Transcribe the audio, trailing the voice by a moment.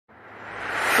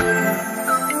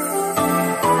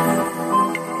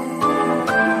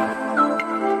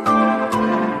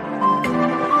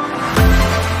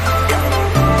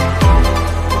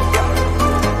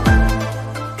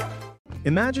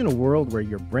Imagine a world where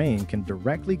your brain can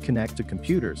directly connect to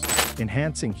computers,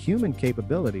 enhancing human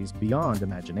capabilities beyond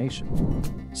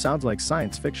imagination. Sounds like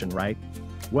science fiction, right?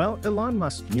 Well, Elon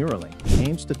Musk's Neuralink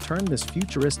aims to turn this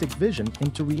futuristic vision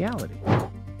into reality.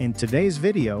 In today's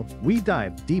video, we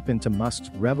dive deep into Musk's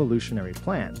revolutionary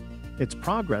plan, its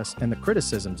progress, and the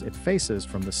criticisms it faces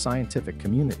from the scientific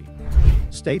community.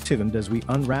 Stay tuned as we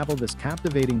unravel this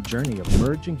captivating journey of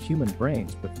merging human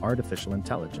brains with artificial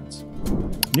intelligence.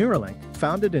 Neuralink,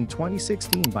 founded in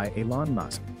 2016 by Elon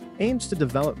Musk, aims to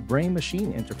develop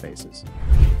brain-machine interfaces.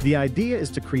 The idea is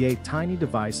to create tiny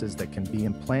devices that can be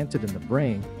implanted in the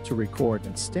brain to record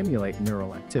and stimulate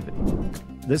neural activity.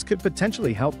 This could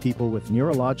potentially help people with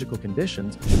neurological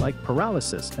conditions like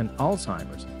paralysis and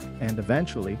Alzheimer's, and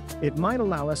eventually, it might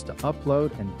allow us to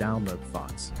upload and download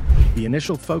thoughts. The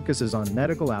initial focus is on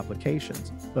medical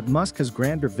applications, but Musk has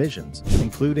grander visions,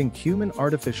 including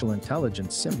human-artificial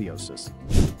intelligence symbiosis.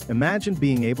 Imagine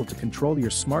being able to control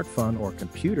your smartphone or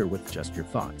computer with just your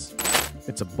thoughts.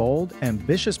 It's a bold,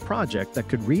 ambitious project that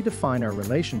could redefine our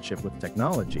relationship with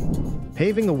technology,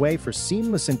 paving the way for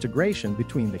seamless integration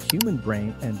between the human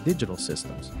brain and digital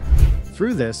systems.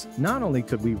 Through this, not only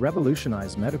could we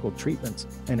revolutionize medical treatments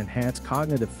and enhance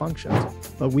cognitive functions,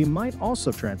 but we might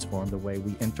also transform the way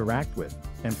we interact with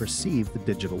and perceive the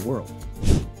digital world.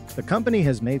 The company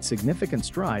has made significant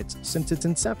strides since its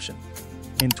inception.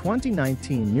 In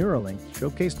 2019, Neuralink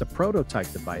showcased a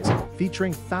prototype device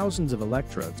featuring thousands of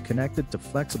electrodes connected to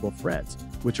flexible threads,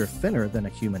 which are thinner than a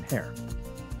human hair.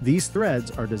 These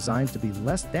threads are designed to be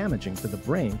less damaging to the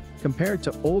brain compared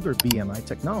to older BMI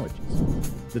technologies.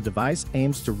 The device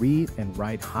aims to read and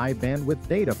write high-bandwidth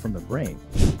data from the brain,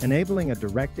 enabling a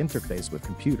direct interface with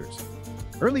computers.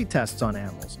 Early tests on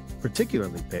animals,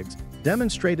 particularly pigs,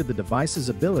 demonstrated the device's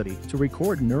ability to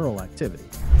record neural activity.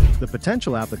 The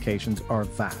potential applications are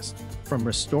vast, from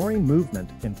restoring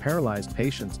movement in paralyzed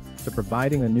patients to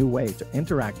providing a new way to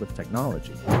interact with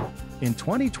technology. In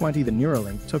 2020, the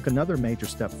Neuralink took another major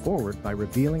step forward by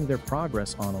revealing their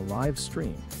progress on a live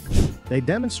stream. They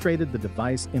demonstrated the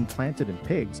device implanted in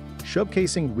pigs,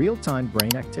 showcasing real-time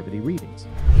brain activity readings.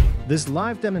 This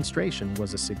live demonstration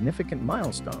was a significant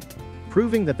milestone,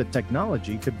 proving that the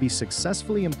technology could be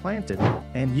successfully implanted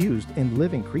and used in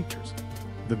living creatures.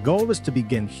 The goal is to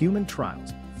begin human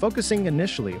trials, focusing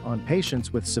initially on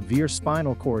patients with severe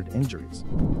spinal cord injuries.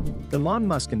 Elon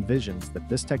Musk envisions that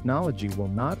this technology will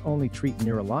not only treat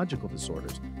neurological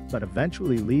disorders, but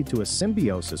eventually lead to a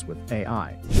symbiosis with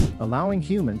AI, allowing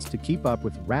humans to keep up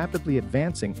with rapidly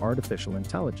advancing artificial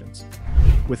intelligence.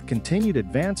 With continued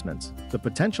advancements, the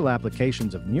potential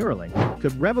applications of Neuralink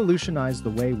could revolutionize the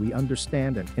way we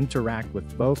understand and interact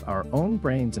with both our own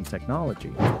brains and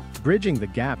technology, bridging the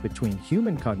gap between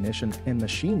human cognition and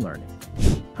machine learning.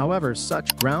 However,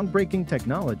 such groundbreaking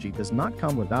technology does not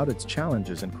come without its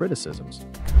challenges and criticisms.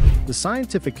 The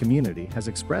scientific community has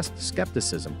expressed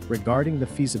skepticism regarding the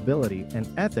feasibility and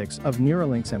ethics of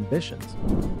Neuralink's ambitions.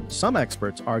 Some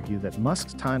experts argue that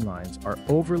Musk's timelines are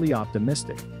overly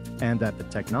optimistic and that the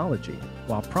technology,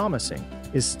 while promising,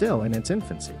 is still in its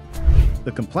infancy.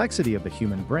 The complexity of the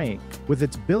human brain, with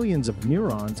its billions of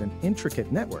neurons and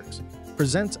intricate networks,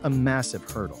 presents a massive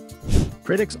hurdle.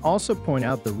 Critics also point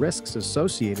out the risks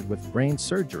associated with brain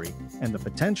surgery and the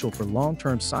potential for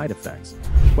long-term side effects,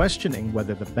 questioning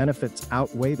whether the benefits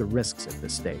outweigh the risks at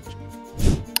this stage.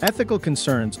 Ethical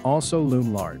concerns also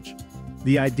loom large.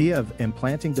 The idea of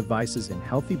implanting devices in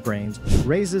healthy brains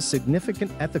raises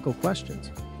significant ethical questions.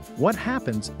 What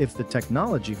happens if the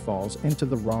technology falls into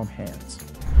the wrong hands?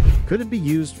 Could it be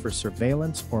used for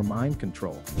surveillance or mind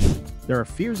control? There are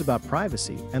fears about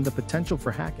privacy and the potential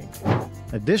for hacking.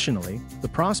 Additionally, the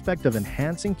prospect of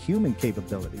enhancing human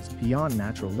capabilities beyond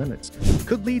natural limits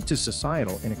could lead to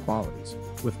societal inequalities,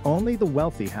 with only the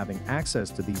wealthy having access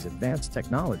to these advanced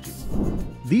technologies.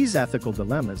 These ethical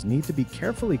dilemmas need to be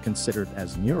carefully considered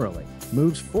as Neuralink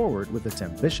moves forward with its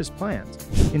ambitious plans,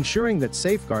 ensuring that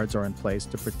safeguards are in place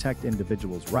to protect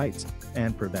individuals' rights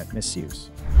and prevent misuse.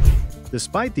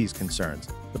 Despite these concerns,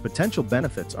 the potential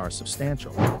benefits are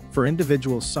substantial. For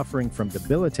individuals suffering from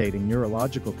debilitating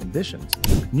neurological conditions,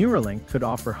 Neuralink could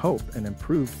offer hope and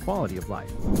improved quality of life.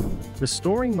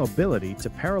 Restoring mobility to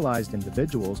paralyzed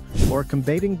individuals or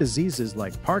combating diseases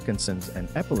like Parkinson's and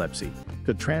epilepsy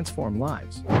could transform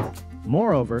lives.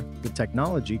 Moreover, the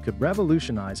technology could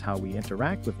revolutionize how we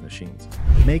interact with machines,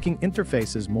 making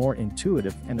interfaces more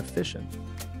intuitive and efficient.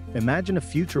 Imagine a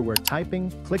future where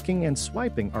typing, clicking, and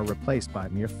swiping are replaced by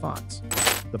mere thoughts.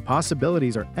 The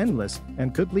possibilities are endless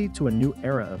and could lead to a new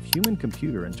era of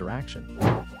human-computer interaction.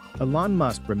 Elon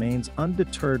Musk remains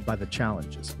undeterred by the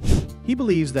challenges. He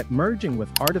believes that merging with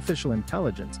artificial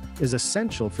intelligence is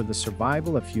essential for the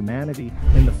survival of humanity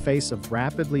in the face of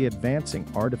rapidly advancing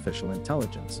artificial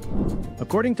intelligence.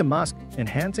 According to Musk,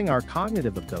 enhancing our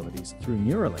cognitive abilities through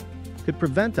Neuralink could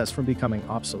prevent us from becoming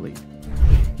obsolete.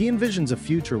 He envisions a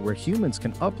future where humans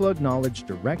can upload knowledge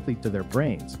directly to their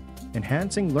brains,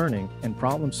 enhancing learning and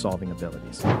problem-solving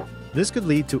abilities. This could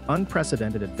lead to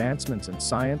unprecedented advancements in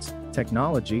science,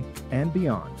 technology, and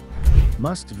beyond.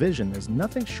 Musk's vision is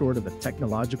nothing short of a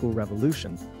technological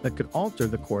revolution that could alter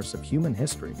the course of human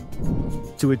history.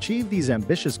 To achieve these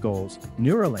ambitious goals,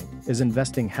 Neuralink is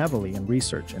investing heavily in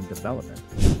research and development.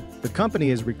 The company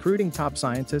is recruiting top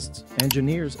scientists,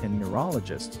 engineers, and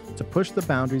neurologists to push the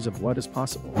boundaries of what is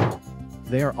possible.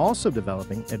 They are also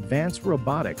developing advanced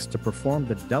robotics to perform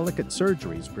the delicate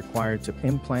surgeries required to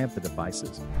implant the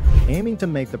devices, aiming to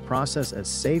make the process as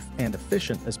safe and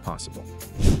efficient as possible.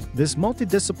 This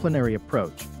multidisciplinary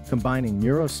approach, combining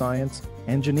neuroscience,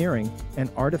 engineering, and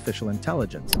artificial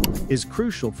intelligence, is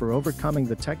crucial for overcoming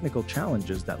the technical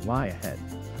challenges that lie ahead.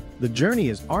 The journey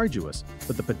is arduous,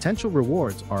 but the potential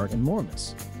rewards are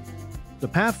enormous. The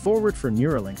path forward for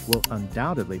Neuralink will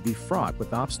undoubtedly be fraught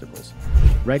with obstacles.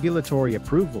 Regulatory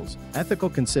approvals, ethical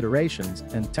considerations,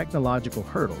 and technological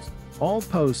hurdles all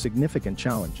pose significant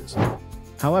challenges.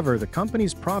 However, the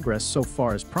company's progress so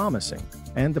far is promising,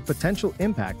 and the potential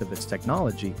impact of its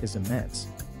technology is immense.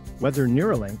 Whether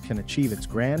Neuralink can achieve its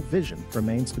grand vision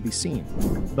remains to be seen,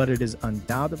 but it is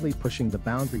undoubtedly pushing the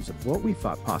boundaries of what we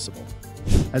thought possible.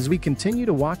 As we continue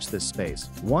to watch this space,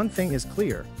 one thing is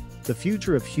clear: the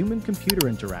future of human-computer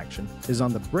interaction is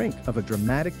on the brink of a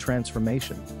dramatic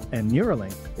transformation, and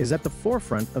Neuralink is at the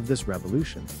forefront of this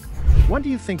revolution. What do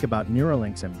you think about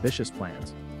Neuralink's ambitious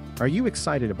plans? Are you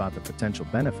excited about the potential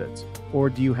benefits, or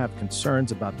do you have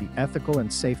concerns about the ethical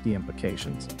and safety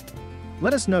implications?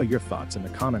 Let us know your thoughts in the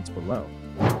comments below.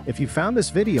 If you found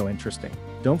this video interesting,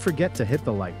 don't forget to hit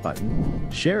the like button,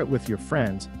 share it with your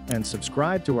friends, and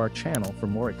subscribe to our channel for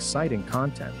more exciting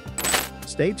content.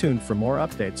 Stay tuned for more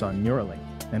updates on Neuralink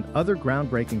and other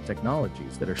groundbreaking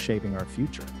technologies that are shaping our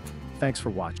future. Thanks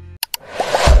for watching.